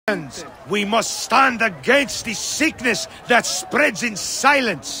We must stand against the sickness that spreads in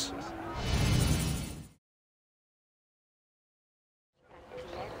silence.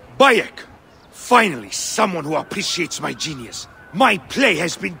 Bayek! Finally, someone who appreciates my genius. My play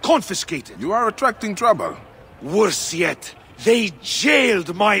has been confiscated. You are attracting trouble. Worse yet, they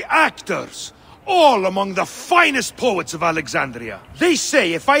jailed my actors. All among the finest poets of Alexandria. They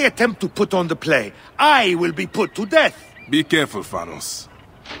say if I attempt to put on the play, I will be put to death. Be careful, Phanos.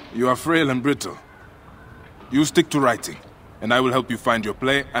 You are frail and brittle. You stick to writing, and I will help you find your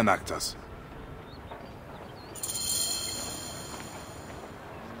play and actors.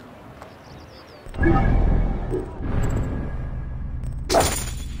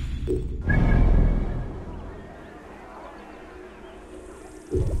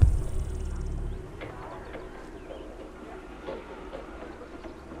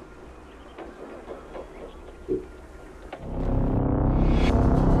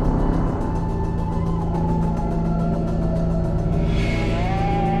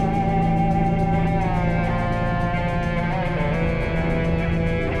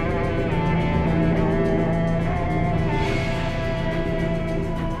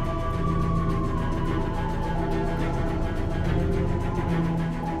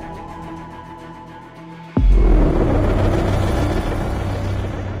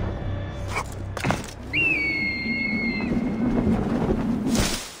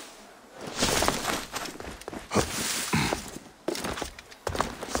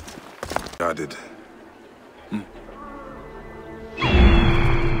 Guarded.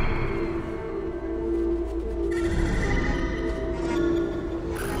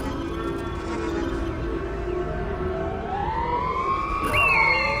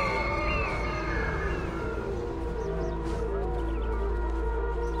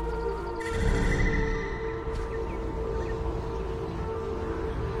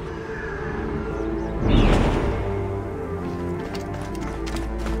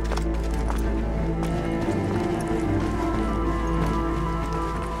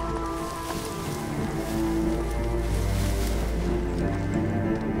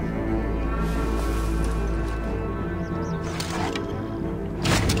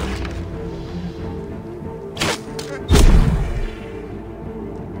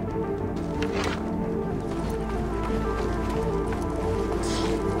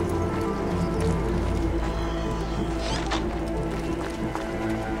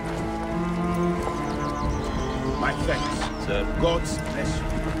 My thanks, sir. God's bless you.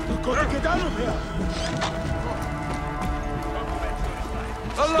 We've got to get out of here.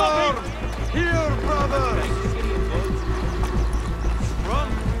 Alarm! Here, brothers! Run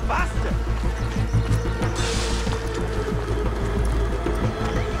faster!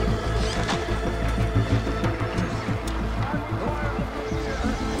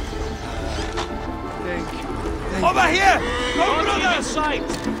 Thank you. Over here! Go, brothers! Sight!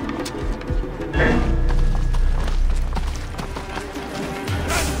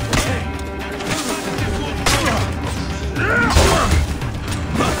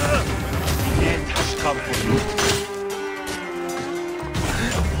 Come for you.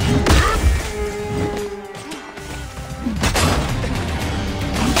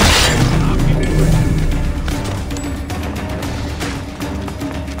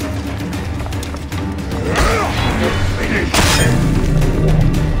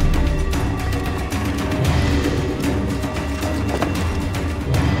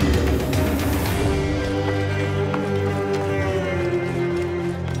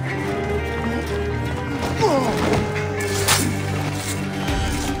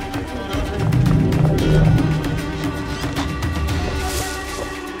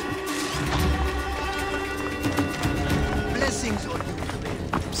 Blessings on you.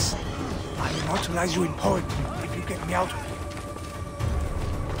 I will authorize you in poetry if you get me out of here.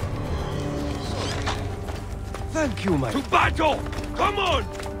 Thank you, my... To battle! Come on!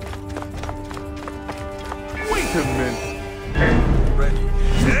 Wait a minute! Ready.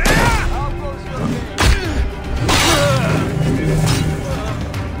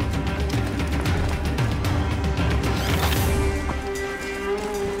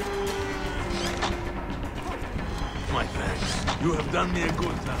 My thanks. You have done me a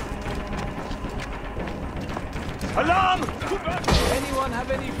good time. Alarm! Anyone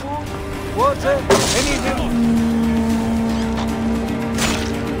have any food? Water? Anything?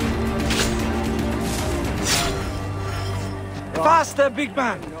 Faster, big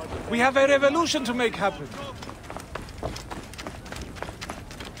man! We have a revolution to make happen.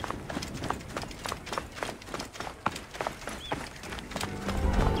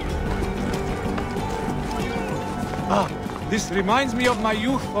 This reminds me of my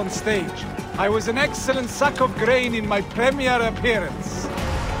youth on stage. I was an excellent sack of grain in my premiere appearance.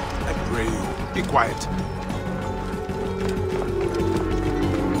 I pray you, be quiet.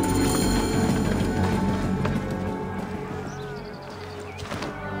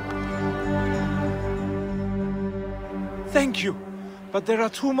 Thank you. But there are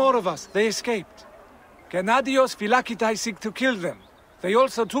 2 more of us. They escaped. Gennadios Philakitai seek to kill them. They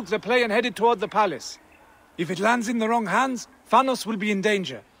also took the play and headed toward the palace. If it lands in the wrong hands, Phanos will be in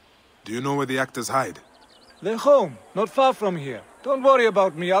danger. Do you know where the actors hide? They're home, not far from here. Don't worry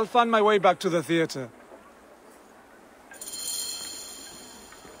about me, I'll find my way back to the theater.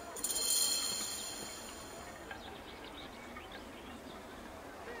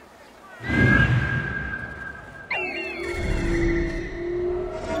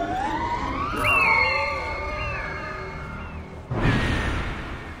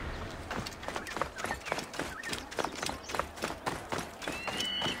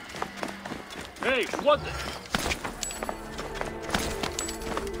 Hey, what the...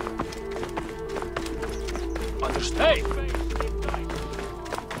 Understand?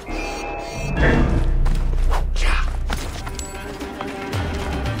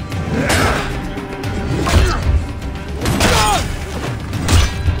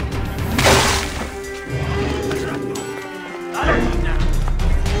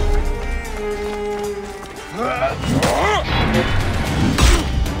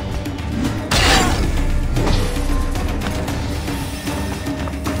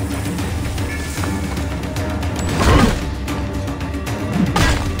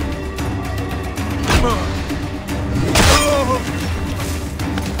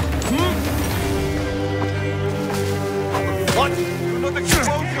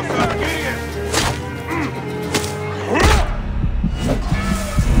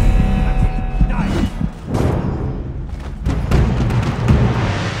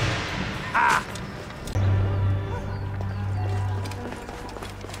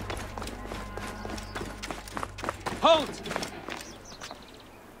 Halt!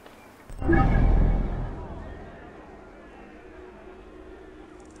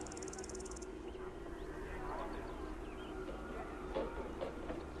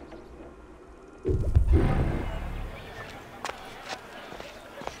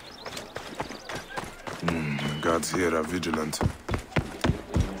 Guards here are vigilant.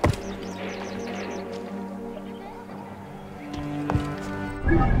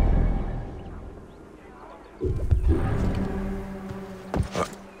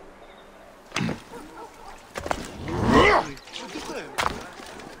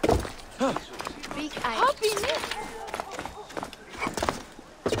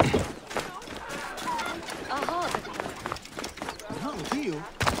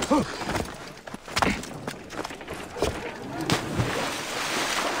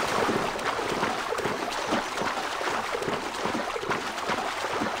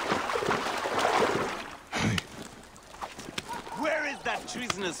 Where is that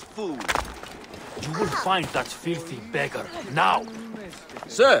treasonous fool? You will find that filthy beggar, now!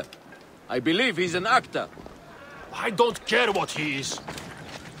 Sir, I believe he's an actor. I don't care what he is.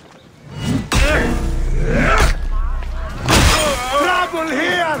 Trouble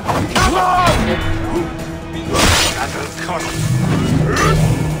here! Come on! That'll cost.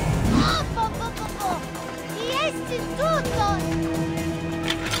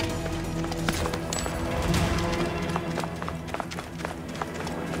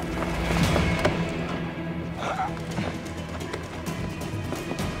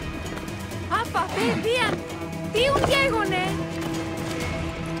 Papà, bien! Τι ungegone?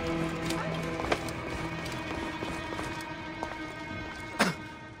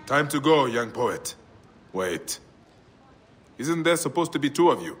 Time to go, young poet. Wait. Isn't there supposed to be 2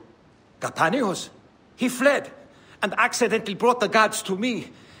 of you? Gapanios? He fled, and accidentally brought the gods to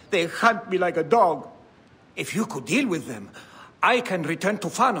me. They hunt me like a dog. If you could deal with them, I can return to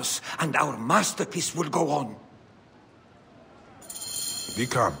Phanos, and our masterpiece will go on. Be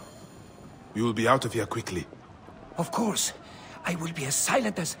calm. We will be out of here quickly. Of course. I will be as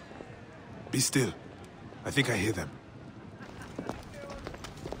silent as... Be still. I think I hear them.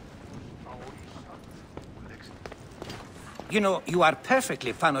 You know, you are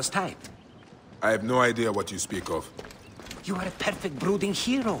perfectly Phanos type. I have no idea what you speak of. You are a perfect brooding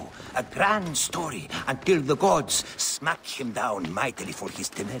hero. A grand story, until the gods smack him down mightily for his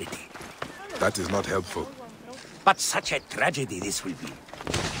temerity. That is not helpful. But such a tragedy this will be.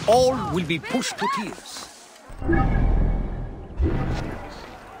 All will be pushed to tears.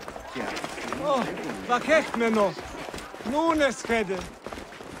 Oh, vakechmeno. Nun es rede.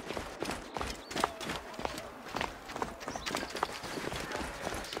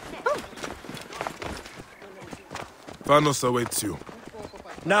 Thanos awaits you.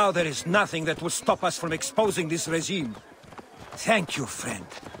 Now there is nothing that will stop us from exposing this regime. Thank you, friend.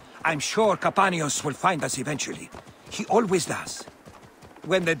 I'm sure Capanios will find us eventually. He always does.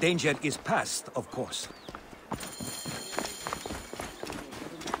 When the danger is past, of course.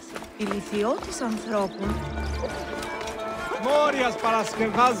 Ηλιθιώτης ανθρώπων. Μόριας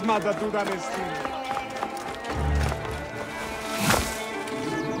παρασκευάσματα του ήταν εστί.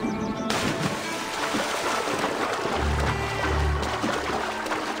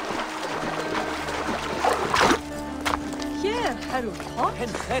 Hier, hallo.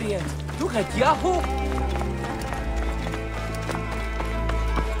 En Gerje, doe het Yahoo!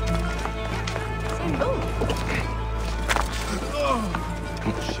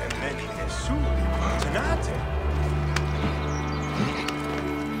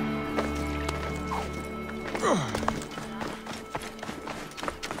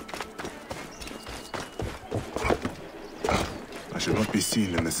 I should not be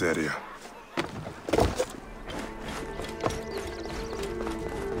seen in this area.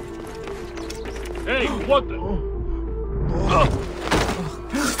 Hey, what the?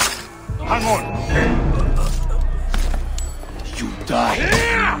 Hang on! You die!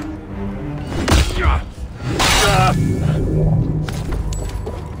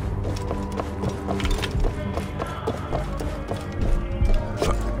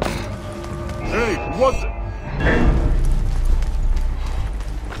 Hey, what the?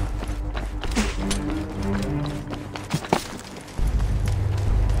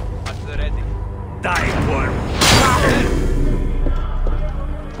 Die, worm!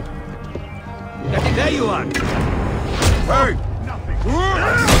 There you are! Hey!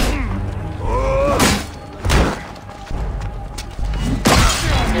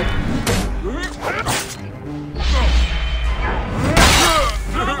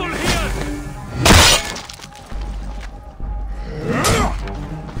 Trouble here!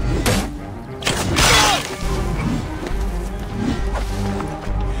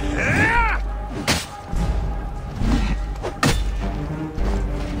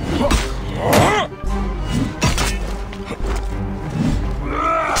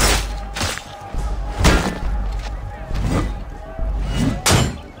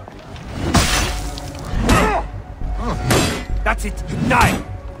 That's it! Die!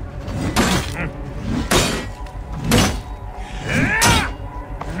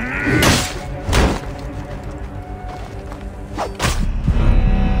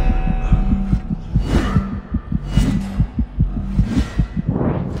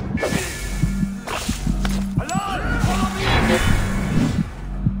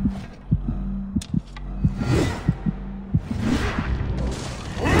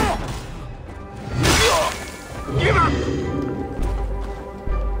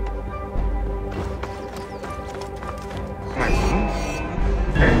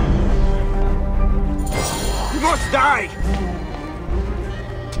 You must die!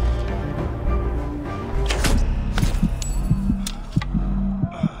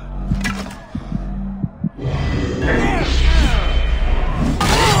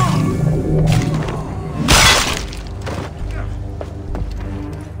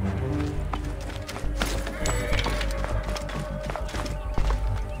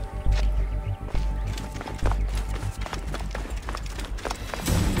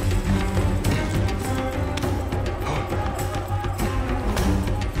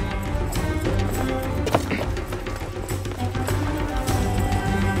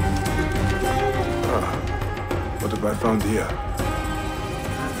 What have I found here?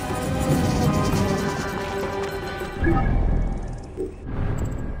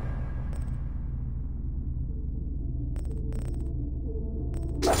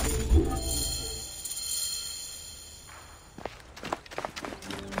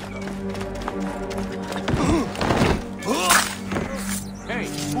 Hey,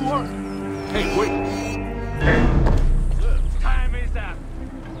 fool! Hey, wait! Time is up!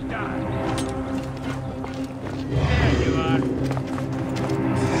 Die! There you are!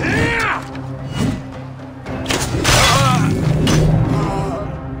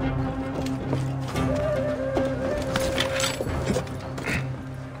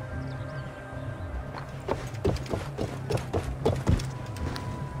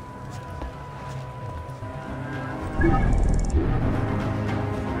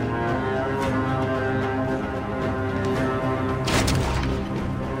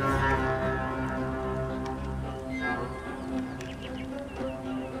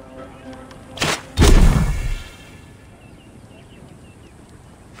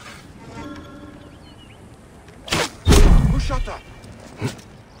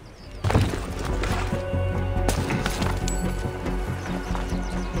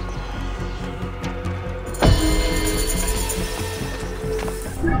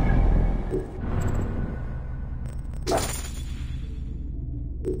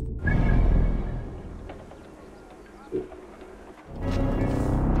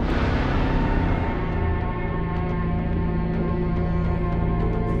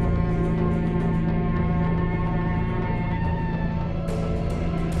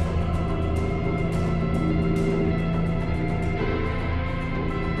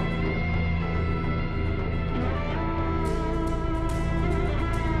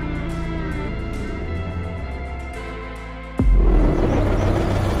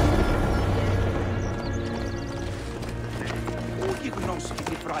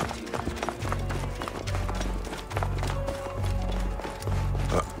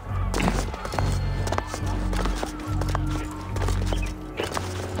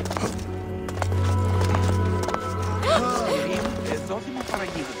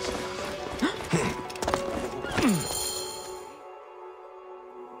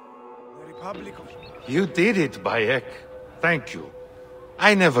 You did it, Bayek. Thank you.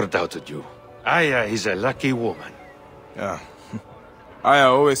 I never doubted you. Aya is a lucky woman. Yeah. Aya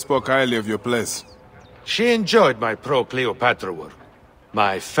always spoke highly of your place. She enjoyed my pro-Cleopatra work.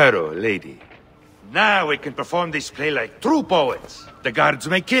 My pharaoh lady. Now we can perform this play like true poets. The guards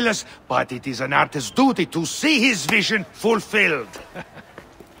may kill us, but it is an artist's duty to see his vision fulfilled.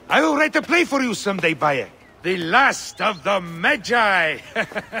 I will write a play for you someday, Bayek. The last of the Magi.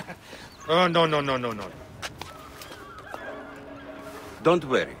 Oh, no. Don't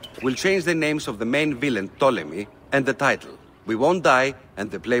worry. We'll change the names of the main villain, Ptolemy, and the title. We won't die, and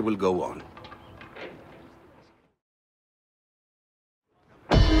the play will go on.